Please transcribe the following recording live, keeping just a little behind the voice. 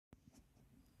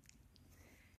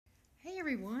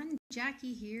Everyone,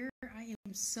 Jackie here. I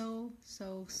am so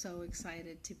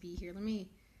excited to be here. Let me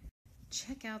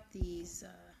check out these.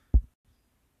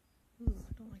 Ooh,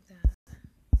 I don't like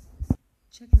that.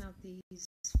 Checking out these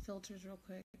filters real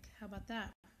quick. How about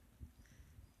that?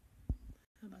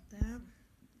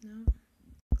 No.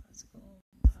 Classical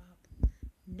pop.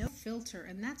 No filter.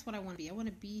 And that's what I want to be. I want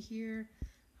to be here.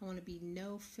 I want to be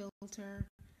no filter.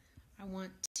 I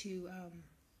want to,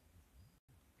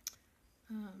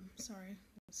 sorry,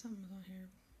 something's on here.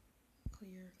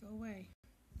 Clear, go away.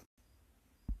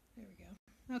 There we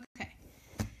go. Okay.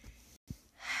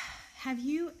 Have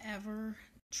you ever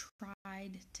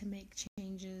tried to make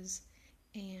changes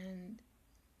and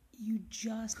you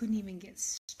just couldn't even get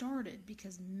started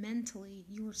because mentally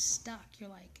you were stuck? You're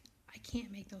like, I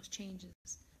can't make those changes.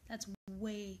 That's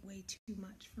way too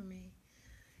much for me.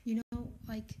 You know,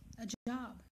 like a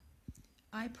job.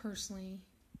 I personally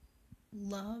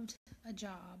loved a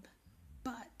job,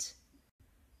 but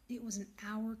it was an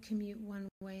hour commute one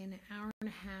way and an hour and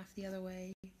a half the other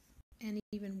way, and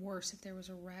even worse if there was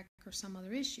a wreck or some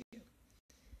other issue.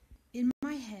 In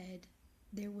my head,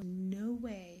 there was no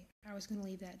way I was going to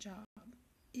leave that job.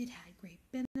 It had great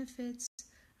benefits.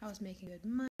 I was making good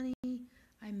money.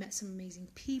 I met some amazing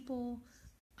people.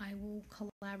 I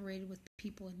collaborated with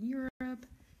people in Europe.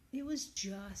 It was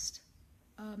just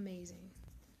amazing.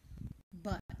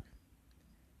 But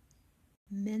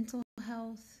mental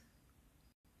health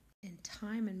and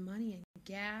time and money and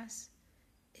gas,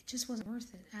 it just wasn't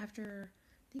worth it. After,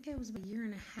 I think it was about a year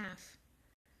and a half,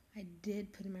 I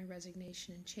did put in my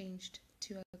resignation and changed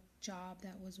to a job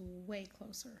that was way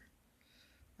closer,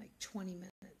 like 20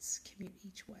 minutes commute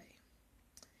each way.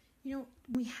 You know,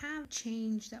 we have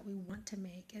change that we want to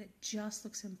make and it just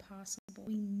looks impossible.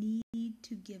 We need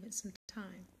to give it some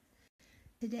time.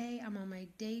 Today, I'm on my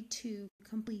day 2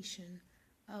 completion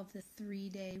of the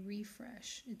 3-day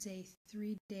refresh. It's a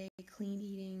 3-day clean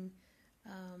eating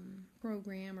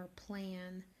program or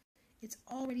plan. It's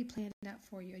already planned out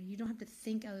for you. You don't have to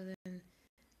think other than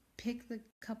pick the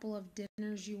couple of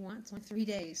dinners you want. It's only 3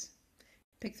 days.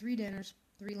 Pick 3 dinners,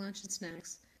 3 lunch and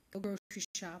snacks. Go grocery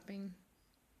shopping.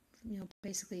 You know,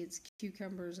 basically it's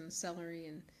cucumbers and celery,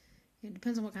 and it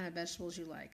depends on what kind of vegetables you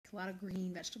like. A lot of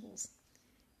green vegetables.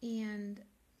 And,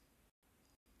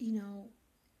 you know,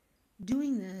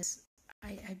 doing this,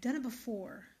 I've done it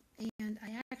before, and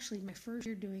I actually, my first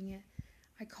year doing it,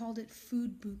 I called it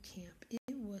Food Boot Camp.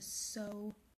 It was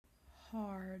so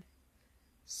hard.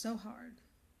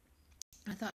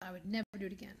 I thought I would never do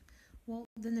it again. Well,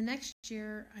 then the next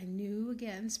year, I knew,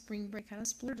 again, spring break kind of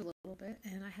splurged a little bit,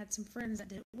 and I had some friends that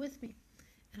did it with me,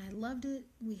 and I loved it.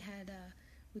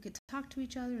 We could talk to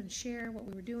each other and share what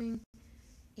we were doing,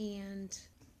 and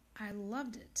I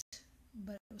loved it,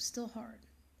 but it was still hard.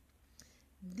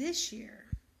 This year,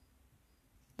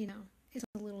 you know, it's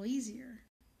a little easier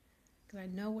because I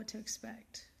know what to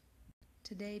expect.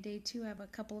 Today, day 2, I have a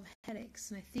couple of headaches,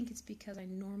 and I think it's because I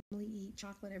normally eat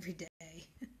chocolate every day.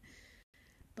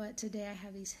 But today I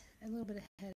have a little bit of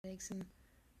headaches, and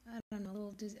I don't know, a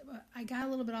little dizzy. I got a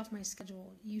little bit off my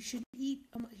schedule. You should eat,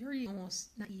 you're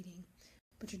almost not eating,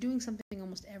 but you're doing something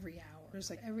almost every hour.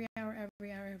 There's like every hour,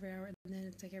 and then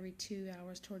it's like every 2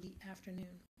 hours toward the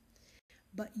afternoon.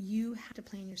 But you have to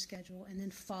plan your schedule and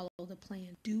then follow the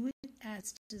plan. Do it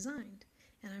as designed,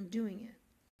 and I'm doing it.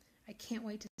 I can't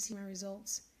wait to see my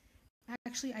results.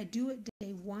 Actually, I do it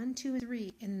day 1, 2, and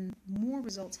 3, and more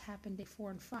results happen day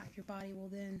 4 and 5. Your body will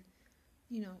then,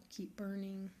 you know, keep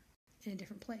burning in a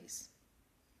different place.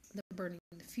 The burning,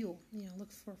 the fuel, you know,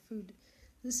 look for food.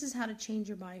 This is how to change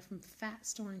your body from fat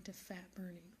storing to fat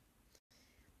burning.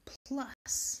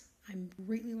 Plus, I'm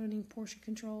greatly learning portion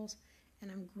controls, and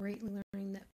I'm greatly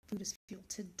learning that food is fuel.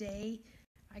 Today,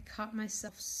 I caught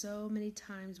myself so many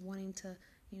times wanting to,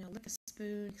 you know, lick a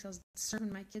spoon because I was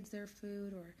serving my kids their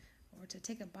food, or to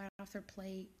take a bite off their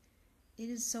plate. It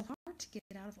is so hard to get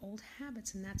out of old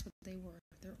habits, and that's what they were.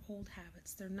 They're old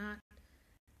habits. They're not,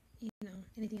 you know,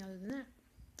 anything other than that.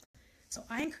 So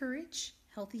I encourage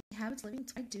healthy habits living.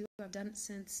 I've done it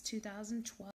since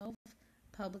 2012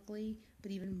 publicly,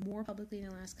 but even more publicly in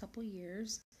the last couple of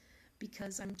years,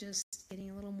 because I'm just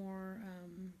getting a little more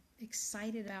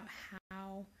excited about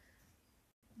how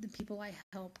the people I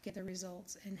help get the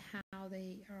results and how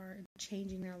they are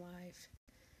changing their life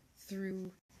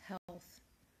through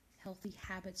healthy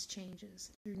habits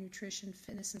changes, through nutrition,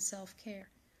 fitness, and self-care.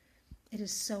 It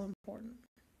is so important.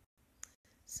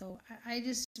 So I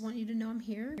just want you to know I'm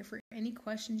here for any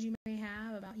questions you may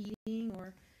have about eating,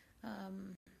 or,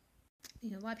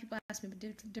 you know, a lot of people ask me about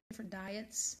different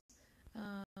diets.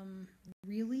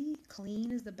 Really,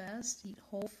 clean is the best. Eat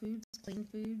whole foods, clean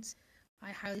foods.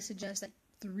 I highly suggest that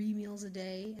 3 meals a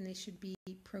day, and they should be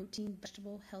protein,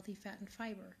 vegetable, healthy fat, and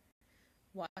fiber.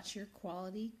 Watch your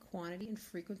quality, quantity, and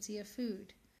frequency of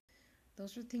food.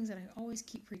 Those are things that I always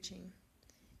keep preaching.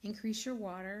 Increase your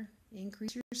water,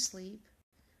 increase your sleep,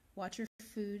 watch your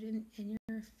food and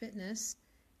your fitness,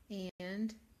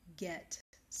 and get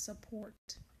support.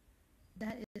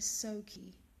 That is so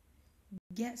key.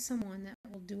 Get someone that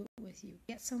will do it with you.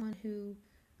 Get someone who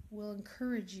will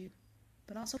encourage you,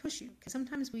 but also push you. Because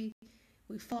sometimes we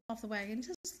fall off the wagon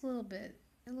just a little bit,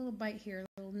 a little bite here,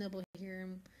 a little nibble here,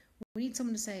 and we need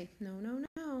someone to say, no, no,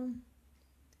 no.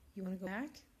 You want to go back?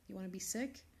 You want to be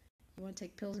sick? You want to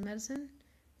take pills and medicine?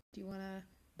 Do you want to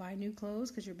buy new clothes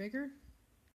because you're bigger?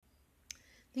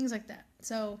 Things like that.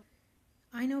 So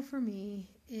I know for me,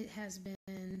 it has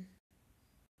been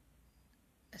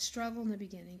a struggle in the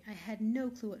beginning. I had no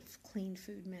clue what clean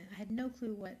food meant. I had no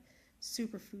clue what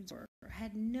superfoods were. I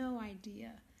had no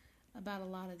idea about a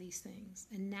lot of these things.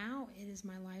 And now it is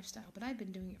my lifestyle, but I've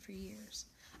been doing it for years.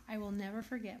 I will never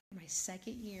forget my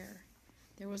second year.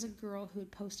 There was a girl who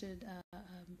had posted a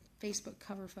Facebook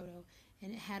cover photo,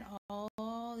 and it had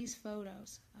all these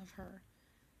photos of her,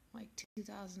 like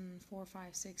 2004,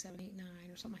 5, 6, 7, 8, 9,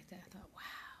 or something like that. I thought,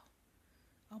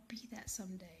 wow, I'll be that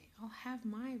someday. I'll have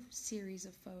my series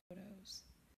of photos.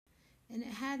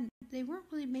 And they weren't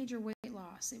really major weight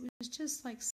loss. It was just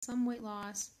like some weight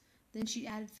loss. Then she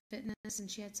added fitness, and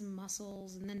she had some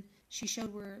muscles, and then she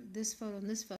showed where this photo and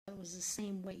this photo was the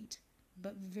same weight,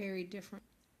 but very different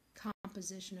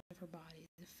composition of her body.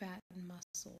 The fat and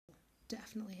muscle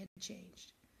definitely had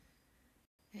changed.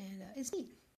 And it's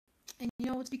neat. And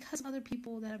it's because of other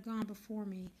people that have gone before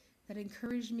me that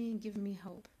encouraged me and given me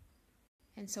hope.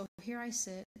 And so here I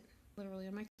sit, literally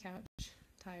on my couch,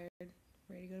 tired,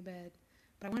 ready to go to bed.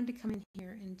 But I wanted to come in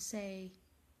here and say,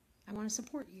 I want to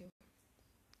support you.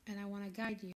 And I want to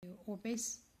guide you.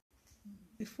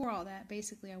 Before all that,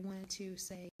 basically I wanted to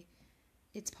say,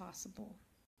 it's possible.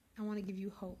 I want to give you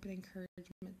hope and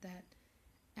encouragement that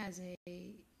as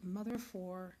a mother of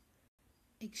 4,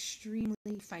 extremely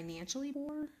financially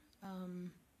poor,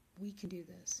 we can do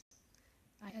this.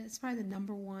 It's probably the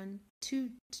number one,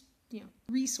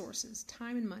 resources,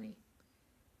 time and money.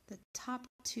 The top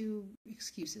 2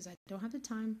 excuses: I don't have the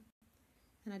time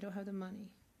and I don't have the money.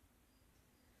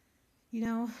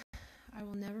 I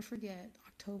will never forget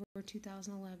October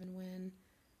 2011 when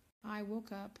I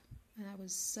woke up and I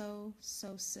was so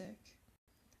sick.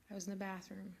 I was in the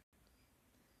bathroom.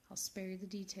 I'll spare you the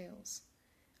details.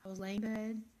 I was laying in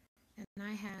bed, and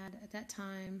I had, at that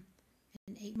time,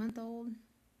 an 8-month-old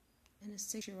and a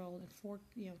 6-year-old,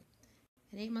 and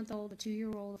an 8-month-old, a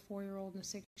 2-year-old, a 4-year-old, and a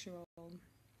 6-year-old.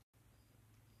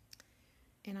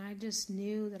 And I just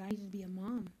knew that I needed to be a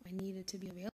mom. I needed to be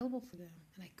available for them,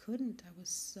 and I couldn't. I was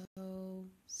so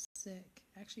sick.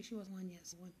 Actually, she wasn't 1 yet,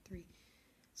 so 3.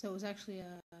 So it was actually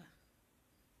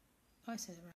I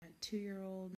said it right,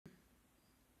 2-year-old,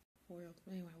 4-year-old,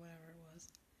 anyway, whatever it was.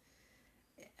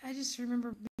 I just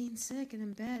remember being sick and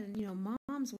in bed, and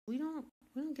moms, we don't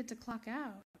get to clock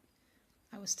out.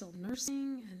 I was still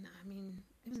nursing, and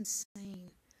it was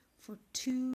insane. For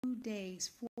 2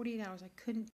 days, 48 hours, I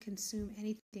couldn't consume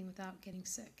anything without getting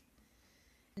sick.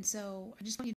 And so I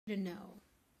just want you to know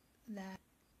that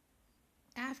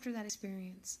after that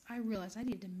experience, I realized I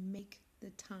needed to make the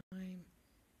time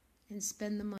and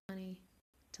spend the money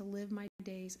to live my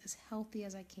days as healthy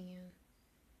as I can.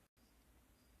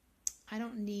 I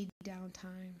don't need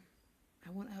downtime.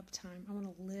 I want uptime. I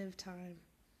want to live time.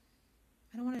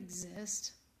 I don't want to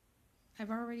exist.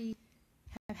 I've already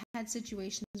had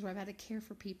situations where I've had to care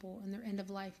for people in their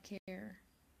end-of-life care.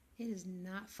 It is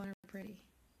not fun or pretty.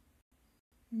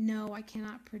 No, I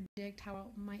cannot predict how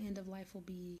my end of life will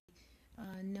be.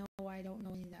 No, I don't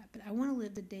know any of that. But I want to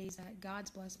live the days that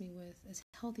God's blessed me with as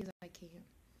healthy as I can.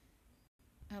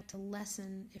 To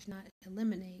lessen, if not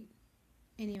eliminate,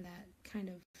 any of that kind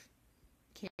of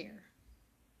care.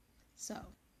 So,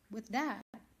 with that,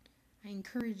 I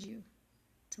encourage you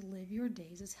to live your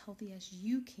days as healthy as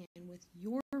you can with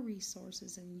your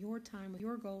resources and your time, with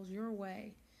your goals, your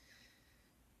way.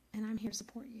 And I'm here to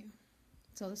support you.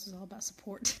 So this is all about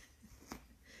support.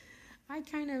 I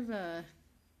kind of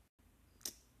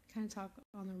talk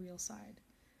on the real side.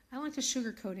 I don't like to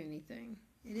sugarcoat anything.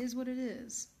 It is what it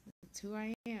is. It's who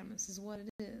I am. This is what it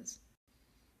is.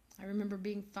 I remember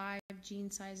being 5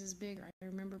 jean sizes bigger. I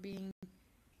remember being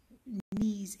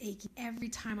knees aching. Every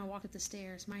time I walked up the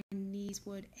stairs, my knees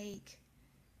would ache.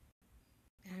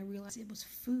 And I realized it was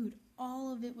food.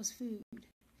 All of it was food.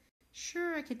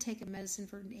 Sure, I could take a medicine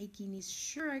for achy knees.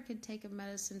 Sure, I could take a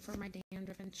medicine for my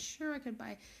dandruff. And sure, I could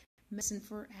buy medicine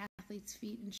for athlete's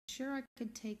feet, and sure, I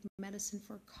could take medicine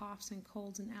for coughs and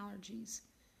colds and allergies.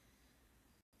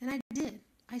 And I did.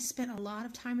 I spent a lot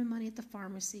of time and money at the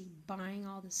pharmacy buying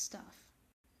all this stuff.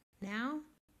 Now,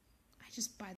 I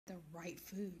just buy the right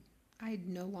food. I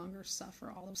no longer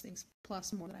suffer all those things,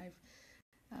 plus more that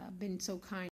I've been so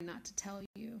kind not to tell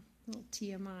you, a little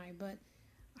TMI, but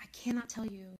I cannot tell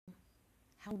you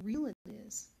how real it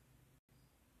is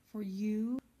for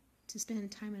you to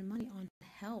spend time and money on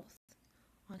health,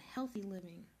 on healthy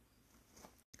living.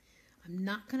 I'm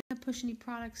not going to push any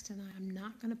products tonight. I'm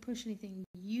not going to push anything.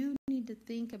 You need to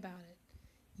think about it.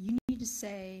 You need to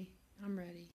say, I'm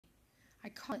ready. I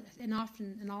call it, and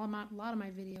often in a lot of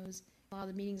my videos, a lot of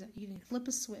the meetings, you can flip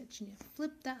a switch, and you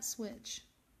flip that switch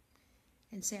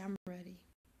and say, I'm ready.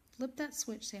 Flip that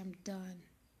switch, say, I'm done.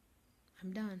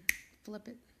 I'm done. Flip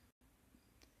it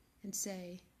and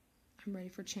say, I'm ready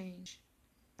for change.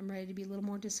 I'm ready to be a little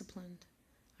more disciplined.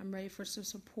 I'm ready for some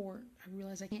support. I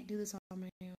realize I can't do this on my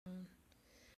own.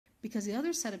 Because the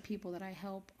other set of people that I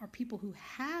help are people who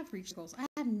have reached goals. I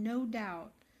have no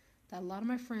doubt that a lot of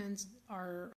my friends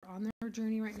are on their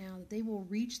journey right now, that they will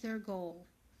reach their goal.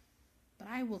 But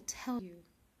I will tell you,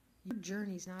 your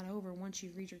journey's not over once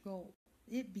you've reached your goal.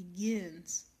 It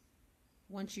begins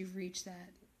once you've reached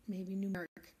that maybe numeric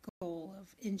goal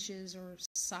of inches or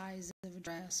size of a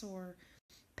dress or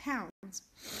pounds.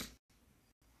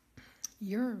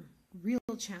 Your real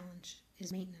challenge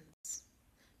is maintenance.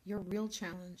 Your real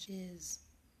challenge is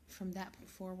from that point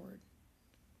forward.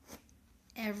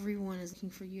 Everyone is looking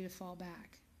for you to fall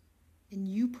back. And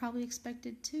you probably expect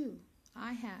it too.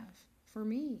 I have. For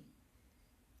me,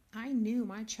 I knew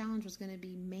my challenge was going to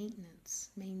be maintenance,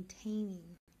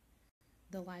 maintaining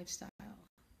the lifestyle,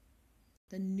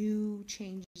 the new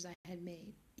changes I had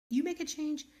made. You make a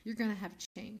change, you're going to have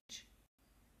a change.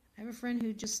 I have a friend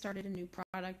who just started a new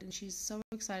product, and she's so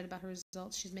excited about her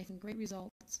results. She's making great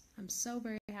results. I'm so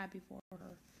very happy for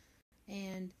her.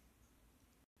 And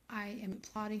I am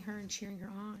applauding her and cheering her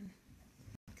on.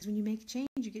 Because when you make change,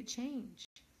 you get change.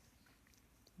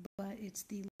 But it's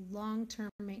the long-term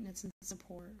maintenance and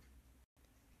support.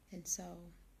 And so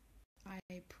I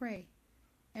pray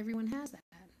everyone has that.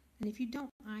 And if you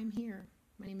don't, I'm here.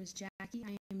 My name is Jackie.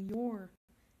 I am your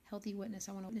healthy witness.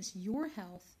 I want to witness your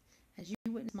health as you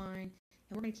witness mine,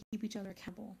 and we're going to keep each other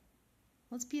accountable.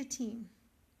 Let's be a team.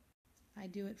 I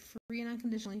do it free and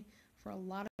unconditionally for a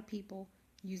lot of people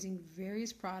using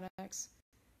various products.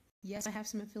 Yes, I have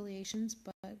some affiliations,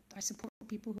 but I support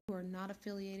people who are not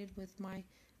affiliated with my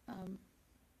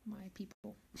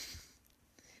people.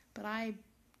 But I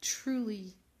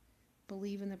truly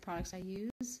believe in the products I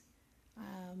use.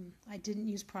 I didn't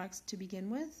use products to begin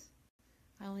with.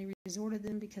 I only resorted to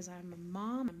them because I'm a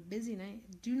mom, I'm busy, and I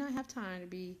do not have time to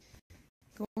be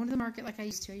going to the market like I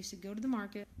used to. I used to go to the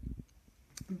market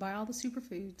and buy all the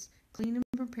superfoods, clean them,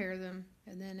 prepare them,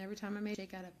 and then every time I made a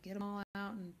shake, I'd get them all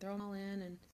out and throw them all in,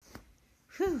 and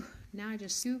whew, now I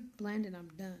just scoop, blend, and I'm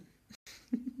done.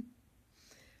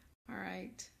 All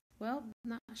right. Well,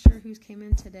 not sure who's came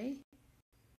in today,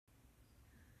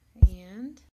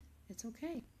 and it's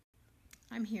okay.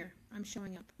 I'm here. I'm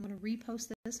showing up. I'm going to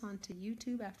repost this onto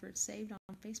YouTube after it's saved on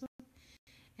Facebook.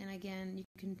 And again, you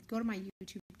can go to my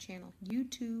YouTube channel,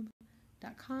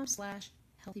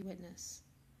 youtube.com/healthywitness.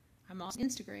 I'm also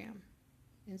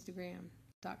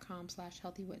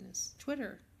Instagram.com/healthywitness.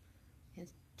 Twitter,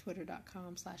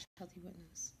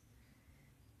 Twitter.com/healthywitness.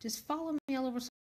 Just follow me all over